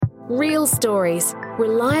Real stories,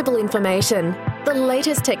 reliable information, the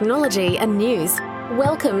latest technology and news.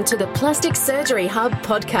 Welcome to the Plastic Surgery Hub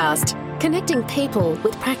podcast, connecting people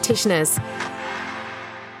with practitioners.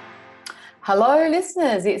 Hello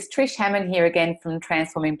listeners, it's Trish Hammond here again from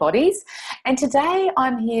Transforming Bodies, and today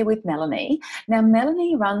I'm here with Melanie. Now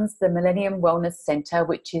Melanie runs the Millennium Wellness Centre,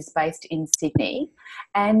 which is based in Sydney,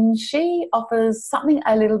 and she offers something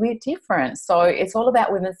a little bit different. So it's all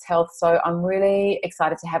about women's health, so I'm really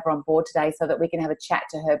excited to have her on board today so that we can have a chat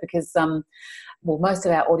to her because most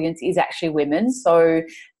of our audience is actually women, so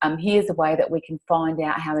here's a way that we can find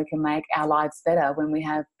out how we can make our lives better when we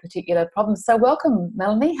have particular problems. So welcome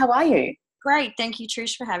Melanie, how are you? Great. Thank you,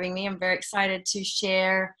 Trish, for having me. I'm very excited to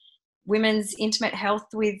share women's intimate health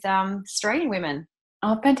with Australian women.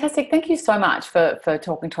 Oh, fantastic. Thank you so much for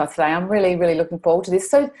talking to us today. I'm really, really looking forward to this.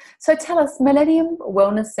 So tell us, Millennium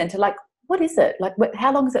Wellness Centre, what is it?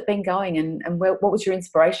 How long has it been going and what was your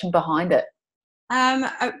inspiration behind it?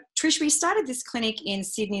 Trish, we started this clinic in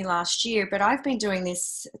Sydney last year, but I've been doing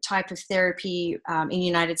this type of therapy in the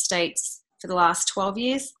United States for the last 12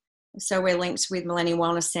 years. So we're linked with Millennium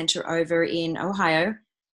Wellness Centre over in Ohio.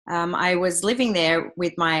 I was living there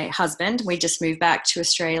with my husband. We just moved back to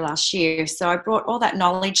Australia last year. So I brought all that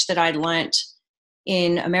knowledge that I'd learnt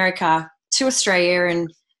in America to Australia, and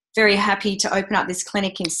very happy to open up this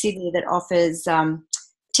clinic in Sydney that offers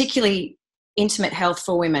particularly intimate health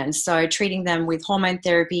for women. So treating them with hormone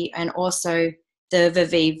therapy and also the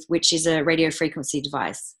Viveve, which is a radio frequency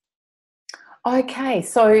device. Okay,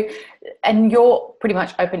 so, and you're pretty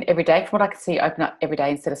much open every day. From what I can see, you open up every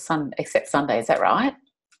day except Sunday, is that right?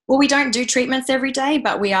 Well, we don't do treatments every day,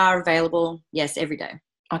 but we are available, yes, every day.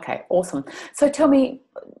 Okay, awesome. So tell me,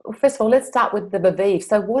 first of all, let's start with the Viveve.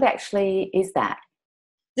 So what actually is that?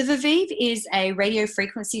 The Viveve is a radio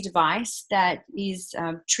frequency device that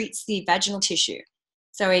treats the vaginal tissue.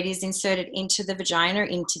 So it is inserted into the vagina,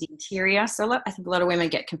 into the interior. So I think a lot of women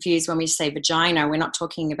get confused when we say vagina. We're not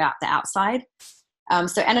talking about the outside.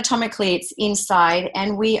 So anatomically, it's inside,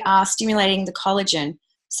 and we are stimulating the collagen.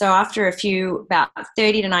 So after about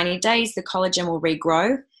 30 to 90 days, the collagen will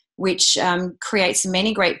regrow, which creates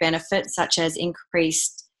many great benefits, such as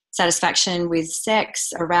increased satisfaction with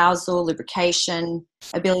sex, arousal, lubrication,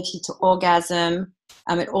 ability to orgasm.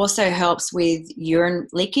 It also helps with urine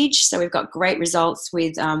leakage. So we've got great results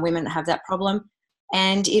with women that have that problem.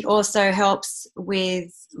 And it also helps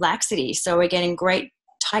with laxity. So we're getting great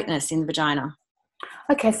tightness in the vagina.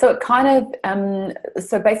 Okay, so it kind of,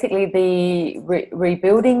 so basically the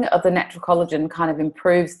rebuilding of the natural collagen kind of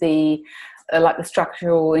improves the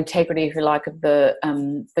structural integrity, if you like, of the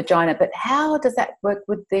vagina. But how does that work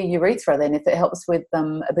with the urethra then, if it helps with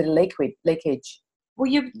a bit of leakage?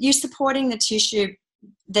 Well, you're supporting the tissue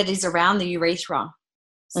that is around the urethra.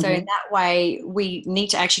 So in that way, we need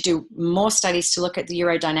to actually do more studies to look at the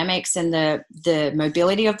urodynamics and the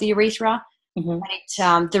mobility of the urethra.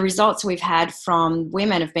 But the results we've had from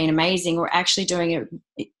women have been amazing. We're actually doing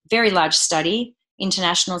a very large study,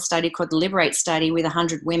 international study called the Liberate study with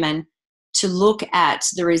 100 women to look at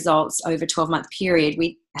the results over a 12-month period.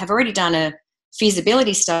 We have already done a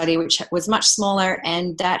feasibility study, which was much smaller,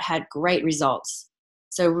 and that had great results.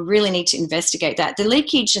 So we really need to investigate that. The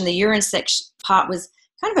leakage and the urine section part was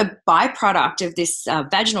kind of a byproduct of this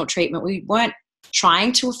vaginal treatment. We weren't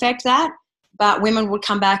trying to affect that, but women would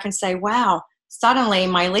come back and say, wow, suddenly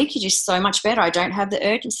my leakage is so much better. I don't have the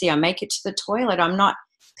urgency. I make it to the toilet. I'm not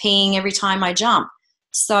peeing every time I jump.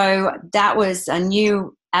 So that was a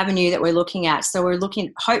new avenue that we're looking at. So we're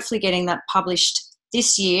hopefully getting that published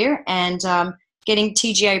this year and getting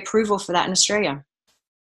TGA approval for that in Australia.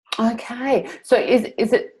 Okay, so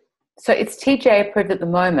it's TGA approved at the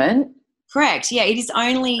moment? Correct. Yeah, it is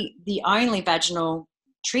the only vaginal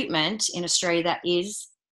treatment in Australia that is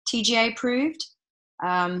TGA approved.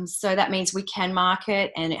 So that means we can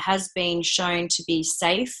market, and it has been shown to be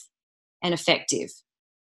safe and effective.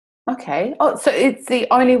 Okay. Oh, so it's the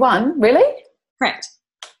only one, really? Correct.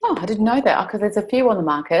 Oh, I didn't know that because there's a few on the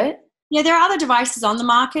market. Yeah, there are other devices on the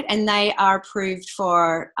market, and they are approved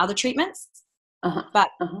for other treatments. But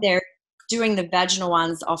they're doing the vaginal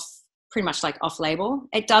ones pretty much off-label.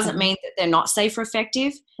 It doesn't mean that they're not safe or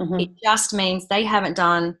effective. It just means they haven't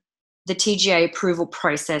done the TGA approval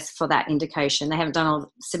process for that indication. They haven't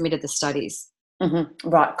submitted the studies.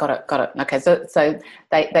 Right, got it. Okay, so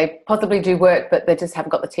they possibly do work, but they just haven't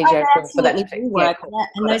got the TGA approval for that. Do work. Yeah,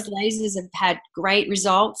 and those lasers have had great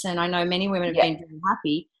results, and I know many women have been very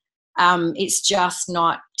happy. It's just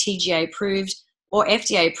not TGA approved or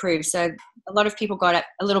FDA approved. So a lot of people got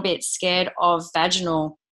a little bit scared of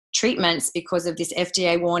vaginal treatments because of this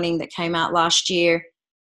FDA warning that came out last year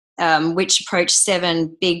which approached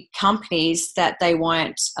 7 big companies that they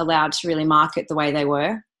weren't allowed to really market the way they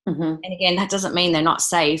were. Mm-hmm. And again, that doesn't mean they're not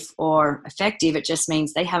safe or effective. It just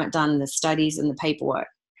means they haven't done the studies and the paperwork.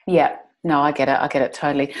 Yeah, no, I get it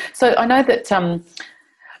totally. So I know that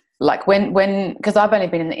like when because I've only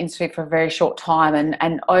been in the industry for a very short time,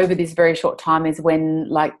 and over this very short time is when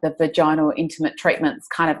like the vaginal intimate treatments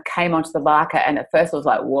kind of came onto the market, and at first I was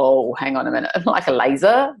like, whoa, hang on a minute, like a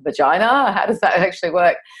laser vagina, how does that actually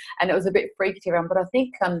work? And it was a bit freaky to everyone. But I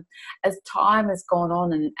think as time has gone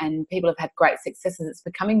on and people have had great successes, it's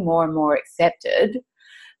becoming more and more accepted.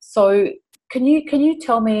 So can you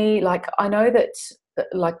tell me, like, I know that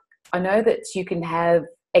you can have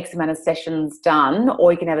X amount of sessions done,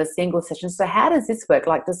 or you can have a single session. So how does this work?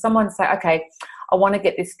 Like, does someone say, okay, I want to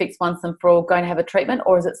get this fixed once and for all, go and have a treatment?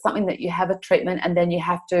 Or is it something that you have a treatment and then you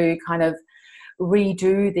have to kind of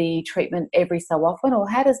redo the treatment every so often? Or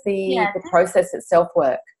how does the process itself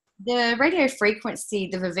work? The radio frequency,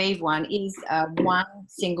 the Vivive one, is one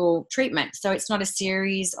single treatment. So it's not a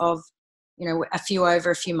series of, a few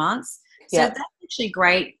over a few months. So that's actually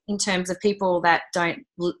great in terms of people that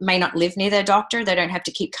may not live near their doctor. They don't have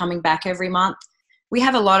to keep coming back every month. We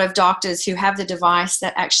have a lot of doctors who have the device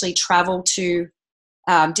that actually travel to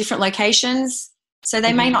different locations. So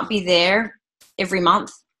they may not be there every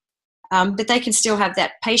month, but they can still have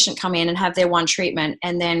that patient come in and have their one treatment,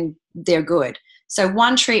 and then they're good. So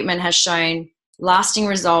one treatment has shown lasting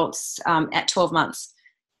results at 12 months.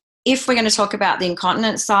 If we're going to talk about the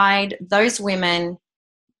incontinence side, those women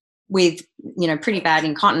with pretty bad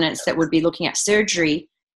incontinence that would be looking at surgery,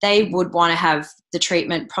 they would want to have the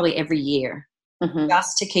treatment probably every year,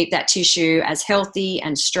 just to keep that tissue as healthy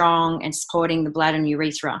and strong and supporting the bladder and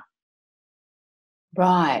urethra.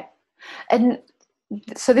 Right. And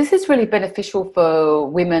so this is really beneficial for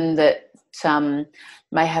women that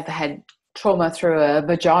may have had trauma through a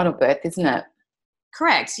vaginal birth, isn't it?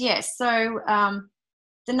 Correct, yes. So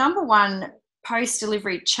the number one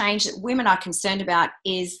post-delivery change that women are concerned about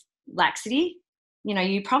is laxity.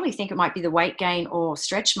 You probably think it might be the weight gain or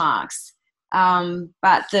stretch marks,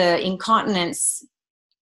 but the incontinence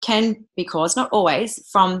can be caused, not always,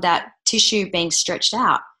 from that tissue being stretched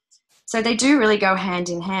out. So they do really go hand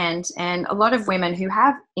in hand, and a lot of women who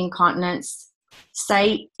have incontinence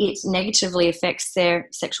say it negatively affects their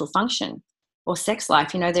sexual function or sex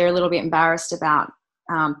life. They're a little bit embarrassed about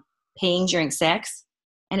peeing during sex,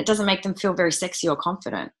 and it doesn't make them feel very sexy or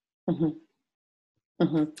confident.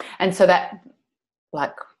 And so that,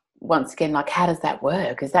 like, once again, like, how does that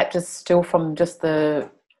work? Is that just still from just the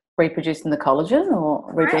reproducing the collagen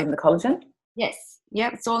or rebuilding the collagen? Yes.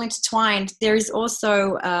 Yep. It's all intertwined. There is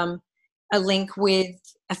also a link with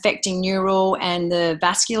affecting neural and the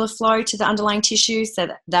vascular flow to the underlying tissue. So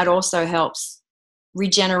that also helps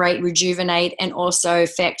regenerate, rejuvenate, and also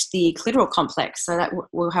affect the clitoral complex. So that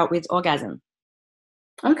will help with orgasm.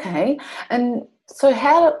 Okay. And so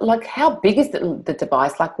how big is the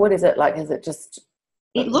device? Like, what is it like? Is it just...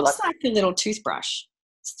 It looks like a little toothbrush.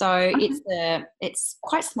 So it's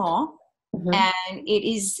quite small, and it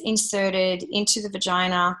is inserted into the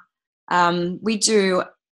vagina. We do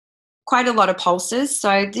quite a lot of pulses.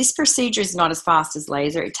 So this procedure is not as fast as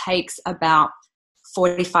laser. It takes about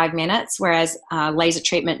 45 minutes, whereas laser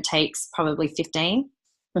treatment takes probably 15.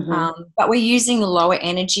 But we're using lower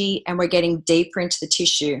energy and we're getting deeper into the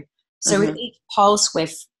tissue. So with each pulse,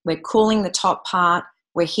 we're cooling the top part,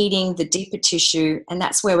 we're heating the deeper tissue, and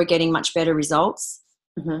that's where we're getting much better results.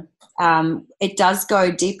 It does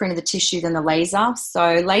go deeper into the tissue than the laser.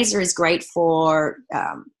 So laser is great for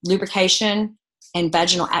lubrication and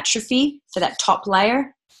vaginal atrophy for that top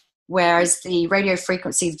layer, whereas the radio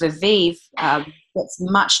frequency Vivive gets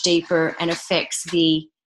much deeper and affects the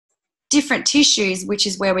different tissues, which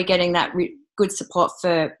is where we're getting that good support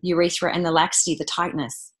for urethra and the laxity, the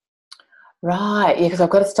tightness. Right, yeah, because I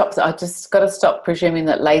just got to stop presuming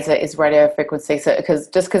that laser is radio frequency. So because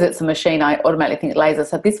it's a machine, I automatically think laser.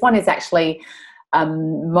 So this one is actually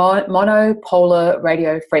monopolar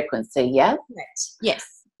radio frequency, yeah? Correct. Yes.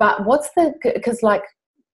 But because like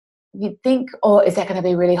you'd think, is that going to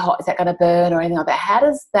be really hot? Is that going to burn or anything like that? How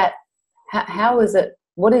does that, how is it,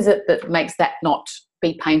 what is it that makes that not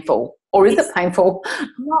be painful? Or is it painful?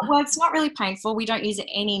 Well, it's not really painful. We don't use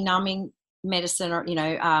any numbing medicine or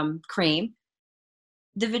cream.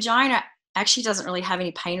 The vagina actually doesn't really have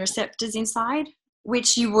any pain receptors inside,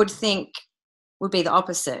 which you would think would be the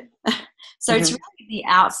opposite. So it's really the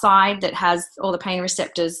outside that has all the pain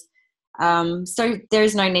receptors. So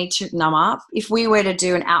there's no need to numb up. If we were to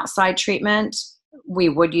do an outside treatment, we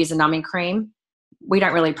would use a numbing cream. We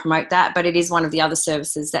don't really promote that, but it is one of the other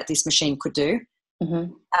services that this machine could do.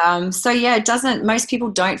 So yeah, most people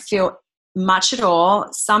don't feel much at all.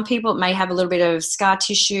 Some people may have a little bit of scar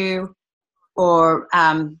tissue or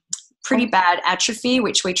pretty bad atrophy,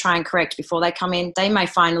 which we try and correct before they come in. They may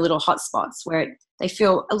find little hot spots where they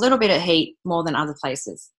feel a little bit of heat more than other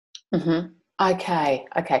places. Okay.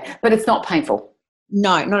 But it's not painful?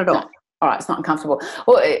 No, not at all. No. All right, it's not uncomfortable.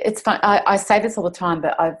 Well, it's fun. I say this all the time,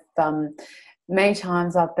 but I've many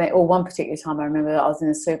times I've been, or one particular time I remember I was in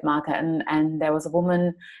a supermarket and there was a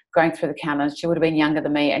woman going through the counter. She would have been younger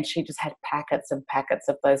than me, and she just had packets and packets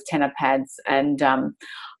of those tenor pads. And I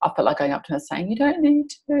felt like going up to her saying, "You don't need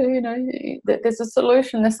to, there's a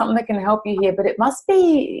solution. There's something that can help you here, but it must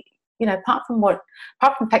be." Apart from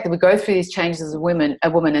the fact that we go through these changes as a woman,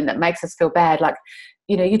 and that makes us feel bad, like,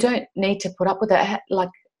 you don't need to put up with that. Like,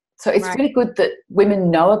 so it's really good that women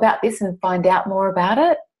know about this and find out more about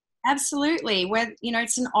it. Absolutely.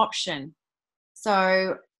 It's an option.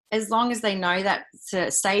 So as long as they know that it's a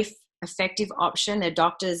safe, effective option, their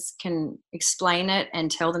doctors can explain it and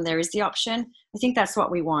tell them there is the option. I think that's what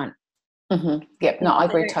we want. Yep. No, I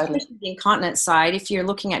agree totally. Especially the incontinence side, if you're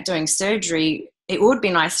looking at doing surgery, it would be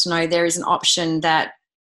nice to know there is an option that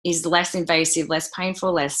is less invasive, less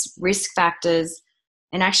painful, less risk factors.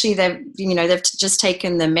 And actually they've just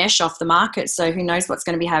taken the mesh off the market. So who knows what's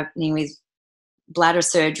going to be happening with bladder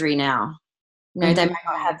surgery now. They might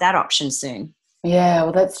not have that option soon. Yeah,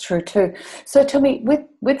 well, that's true too. So tell me,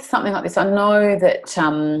 with something like this, I know that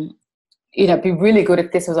it'd be really good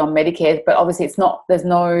if this was on Medicare, but obviously it's not. There's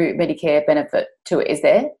no Medicare benefit to it, is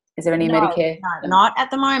there? Is there any Medicare? No, not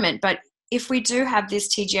at the moment. But if we do have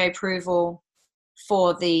this TGA approval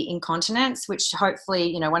for the incontinence, which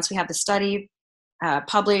hopefully, once we have the study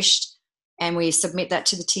published and we submit that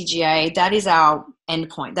to the TGA, that is our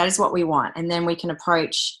endpoint. That is what we want. And then we can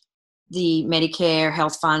approach the Medicare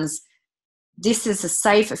health funds. This is a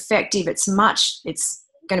safe, effective, it's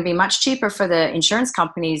going to be much cheaper for the insurance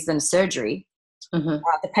companies than surgery.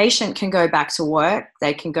 The patient can go back to work.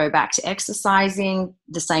 They can go back to exercising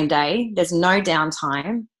the same day. There's no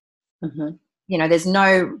downtime. There's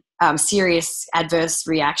no serious adverse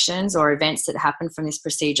reactions or events that happen from this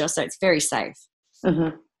procedure. So it's very safe.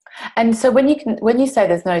 And so when you say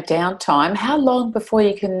there's no downtime, how long before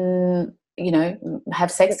you can,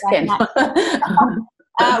 have sex again?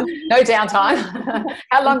 No downtime.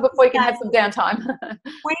 How long before you can have some downtime?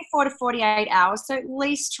 24 to 48 hours. So at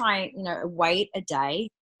least try, wait a day,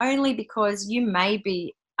 only because you may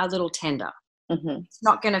be a little tender. It's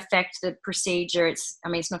not going to affect the procedure. It's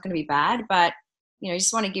not going to be bad, but, you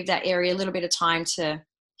just want to give that area a little bit of time to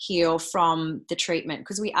heal from the treatment,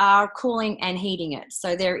 because we are cooling and heating it.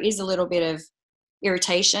 So there is a little bit of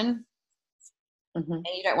irritation. And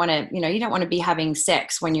you don't want to be having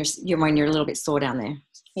sex when you're a little bit sore down there.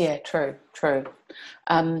 Yeah, true.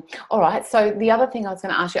 All right. So the other thing I was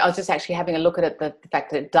going to ask you, I was just actually having a look at it, the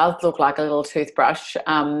fact that it does look like a little toothbrush.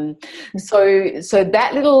 So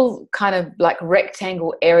that little kind of like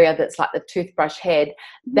rectangle area that's like the toothbrush head,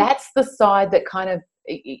 that's the side that kind of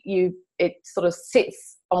it sort of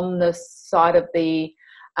sits on the side of the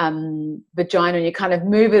vagina, and you kind of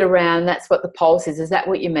move it around. That's what the pulse is. Is that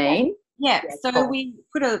what you mean? Yeah. So we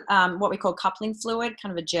put a what we call coupling fluid,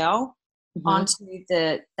 kind of a gel, onto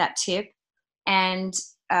that tip, and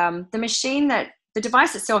the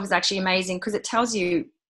device itself is actually amazing because it tells you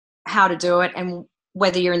how to do it and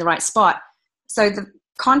whether you're in the right spot. So the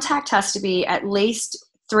contact has to be at least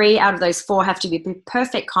 3 out of those 4 have to be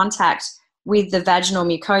perfect contact with the vaginal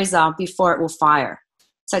mucosa before it will fire.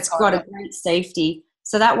 So it's got a great safety.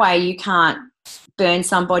 So that way you can't burn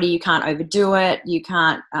somebody, you can't overdo it, you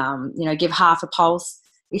can't, give half a pulse.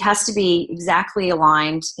 It has to be exactly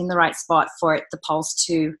aligned in the right spot for the pulse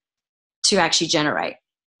to actually generate.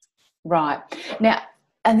 Right. Now,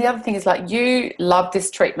 and the other thing is, like, you love this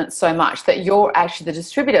treatment so much that you're actually the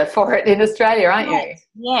distributor for it in Australia, aren't you?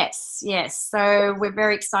 Yes. So we're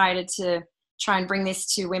very excited to try and bring this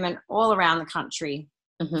to women all around the country,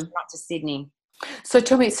 not just Sydney. So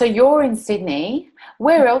tell me, so you're in Sydney.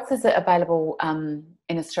 Where else is it available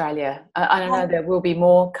in Australia? I don't know, there will be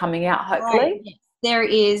more coming out, hopefully. Yes. There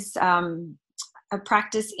is a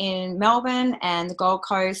practice in Melbourne and the Gold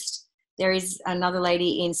Coast. There is another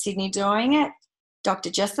lady in Sydney doing it,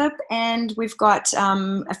 Dr. Jessup, and we've got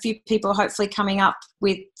a few people hopefully coming up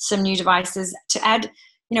with some new devices to add.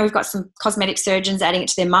 We've got some cosmetic surgeons adding it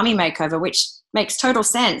to their mummy makeover, which makes total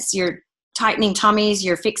sense. You're tightening tummies,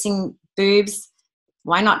 you're fixing boobs.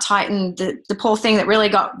 Why not tighten the poor thing that really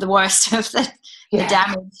got the worst of the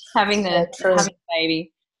damage, having the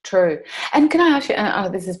baby? True. And can I ask you,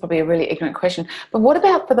 this is probably a really ignorant question, but what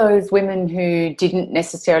about for those women who didn't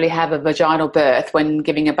necessarily have a vaginal birth when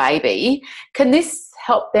giving a baby? Can this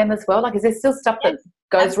help them as well? Like, is there still stuff that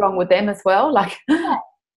goes wrong with them as well? Like, yeah.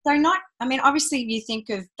 So obviously you think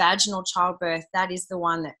of vaginal childbirth, that is the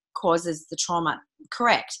one that causes the trauma,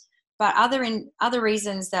 correct. But other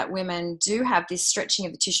reasons that women do have this stretching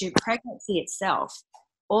of the tissue, pregnancy itself,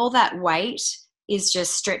 all that weight is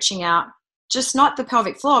just stretching out, just not the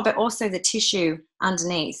pelvic floor, but also the tissue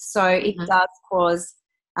underneath. So it does cause,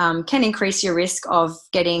 can increase your risk of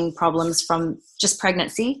getting problems from just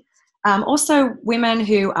pregnancy. Also, women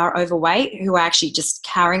who are overweight, who are actually just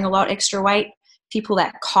carrying a lot extra weight, people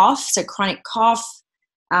that cough, so chronic cough,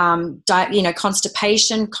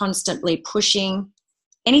 constipation, constantly pushing,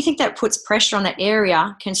 anything that puts pressure on that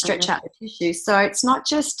area can stretch out the tissue. So it's not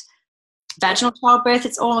just vaginal childbirth,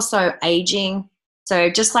 it's also aging. So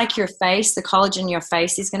just like your face, the collagen in your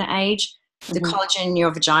face is going to age, the collagen in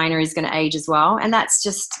your vagina is going to age as well. And that's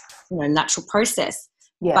just, natural process.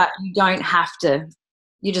 Yeah. But you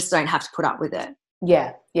just don't have to put up with it.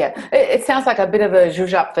 Yeah, yeah. It sounds like a bit of a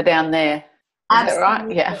zhuzh up for down there. Is that right?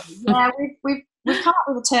 Yeah. Yeah, we've come up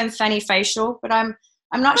with the term fanny facial, but I'm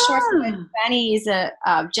not sure if fanny is a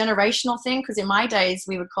generational thing, because in my days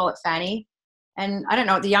we would call it fanny. And I don't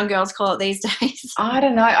know what the young girls call it these days. I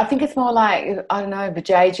don't know. I think it's more like,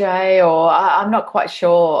 vajayjay, or I'm not quite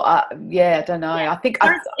sure. I don't know. Yeah. I think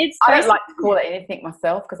I don't like to call it anything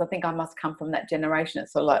myself, because I think I must come from that generation.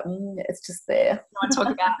 It's sort of like, it's just there. I talk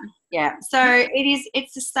about. Yeah. So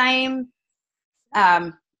it's the same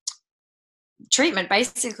treatment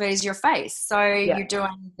basically as your face. So you're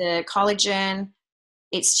doing the collagen.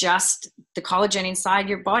 It's just the collagen inside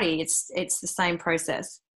your body. It's the same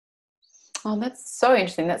process. Oh, that's so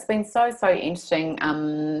interesting. That's been so interesting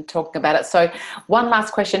talking about it. So one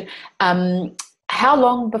last question. How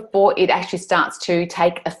long before it actually starts to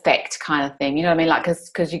take effect, kind of thing? You know what I mean? Like,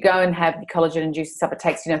 because you go and have the collagen induced stuff, it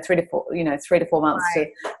takes, 3 to 4 months to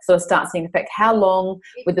sort of start seeing effect. How long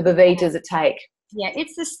with the BV does it take? Yeah,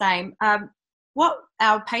 it's the same. What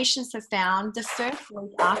our patients have found, the first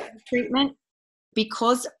week after the treatment,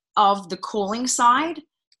 because of the cooling side,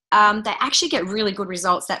 they actually get really good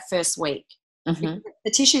results that first week. The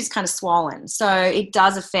tissue is kind of swollen, so it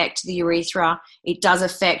does affect the urethra, it does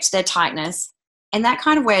affect their tightness, and that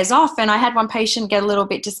kind of wears off. And I had one patient get a little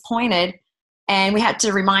bit disappointed, and we had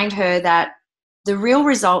to remind her that the real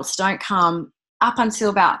results don't come up until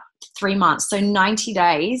about 3 months, so 90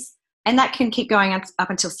 days, and that can keep going up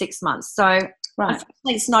until 6 months. So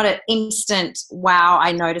it's not an instant, wow,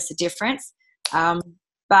 I notice a difference.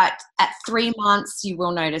 But at 3 months, you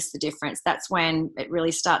will notice the difference. That's when it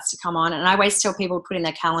really starts to come on. And I always tell people to put in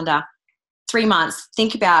their calendar 3 months,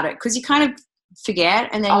 think about it, because you kind of forget.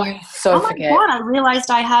 And then forget. God, I realized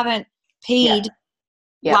I haven't peed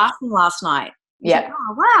last night. Yeah. Like,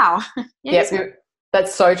 oh, wow.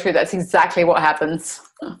 That's so true. That's exactly what happens.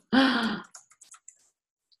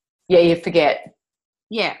 You forget.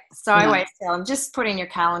 Yeah. So I always tell them, just put in your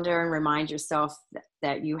calendar and remind yourself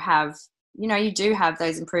that you have, you do have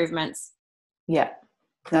those improvements. Yeah.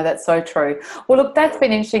 No, that's so true. Well, look, that's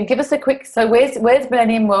been interesting. Give us a quick, so where's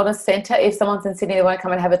Millennium Wellness Centre? If someone's in Sydney, they want to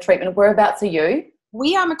come and have a treatment, whereabouts are you?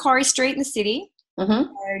 We are Macquarie Street in the city,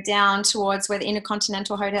 down towards where the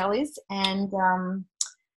Intercontinental Hotel is. And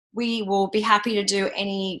we will be happy to do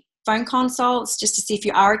any phone consults just to see if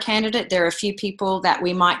you are a candidate. There are a few people that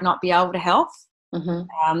we might not be able to help.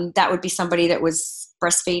 That would be somebody that was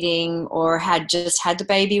breastfeeding or had just had the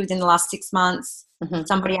baby within the last 6 months,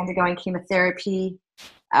 somebody undergoing chemotherapy,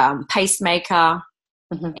 pacemaker,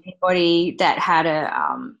 anybody that had a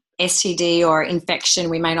STD or infection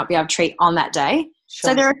we may not be able to treat on that day. Sure.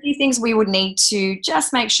 So there are a few things we would need to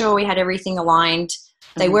just make sure we had everything aligned.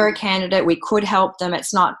 They were a candidate, we could help them.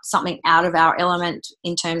 It's not something out of our element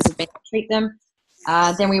in terms of being able to treat them.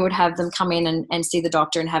 Then we would have them come in and see the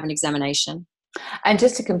doctor and have an examination. And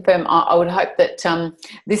just to confirm, I would hope that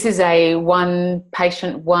this is a one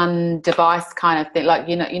patient, one device kind of thing. Like,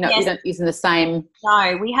 you're not using the same.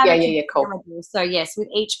 No, we have. Cool. So yes, with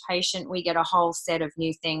each patient, we get a whole set of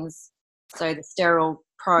new things. So the sterile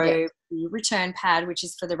probe, the return pad, which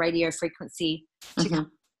is for the radio frequency to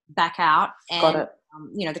come back out, and got it.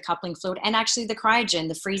 The coupling fluid, and actually the cryogen,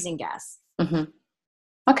 the freezing gas.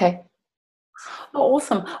 Okay. Oh,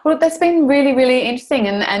 awesome. Well, that's been really, really interesting.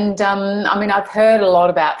 And I mean, I've heard a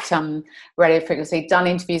lot about radio frequency, done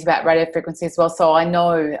interviews about radio frequency as well. So I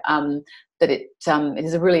know that it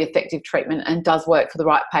is a really effective treatment and does work for the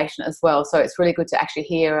right patient as well. So it's really good to actually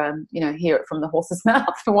hear it from the horse's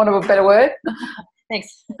mouth, for want of a better word.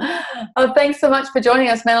 Thanks. Oh, thanks so much for joining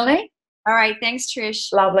us, Melanie. All right. Thanks,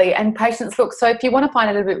 Trish. Lovely. And patients, look, so if you want to find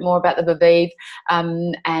a little bit more about the Viviv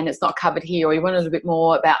and it's not covered here, or you want a little bit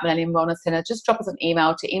more about Millennium Wellness Centre, just drop us an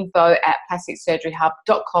email to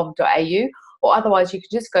info@plasticsurgeryhub.com.au, or otherwise you can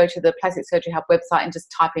just go to the Plastic Surgery Hub website and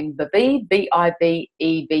just type in Viviv,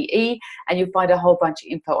 Viveve, and you'll find a whole bunch of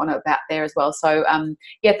info on it about there as well. So,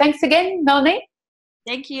 thanks again, Melanie.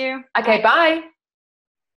 Thank you. Okay, bye.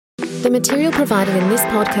 The material provided in this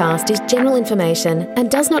podcast is general information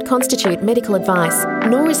and does not constitute medical advice,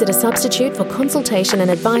 nor is it a substitute for consultation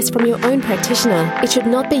and advice from your own practitioner. It should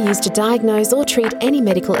not be used to diagnose or treat any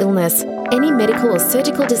medical illness. Any medical or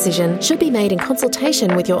surgical decision should be made in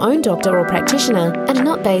consultation with your own doctor or practitioner and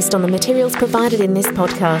not based on the materials provided in this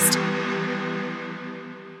podcast.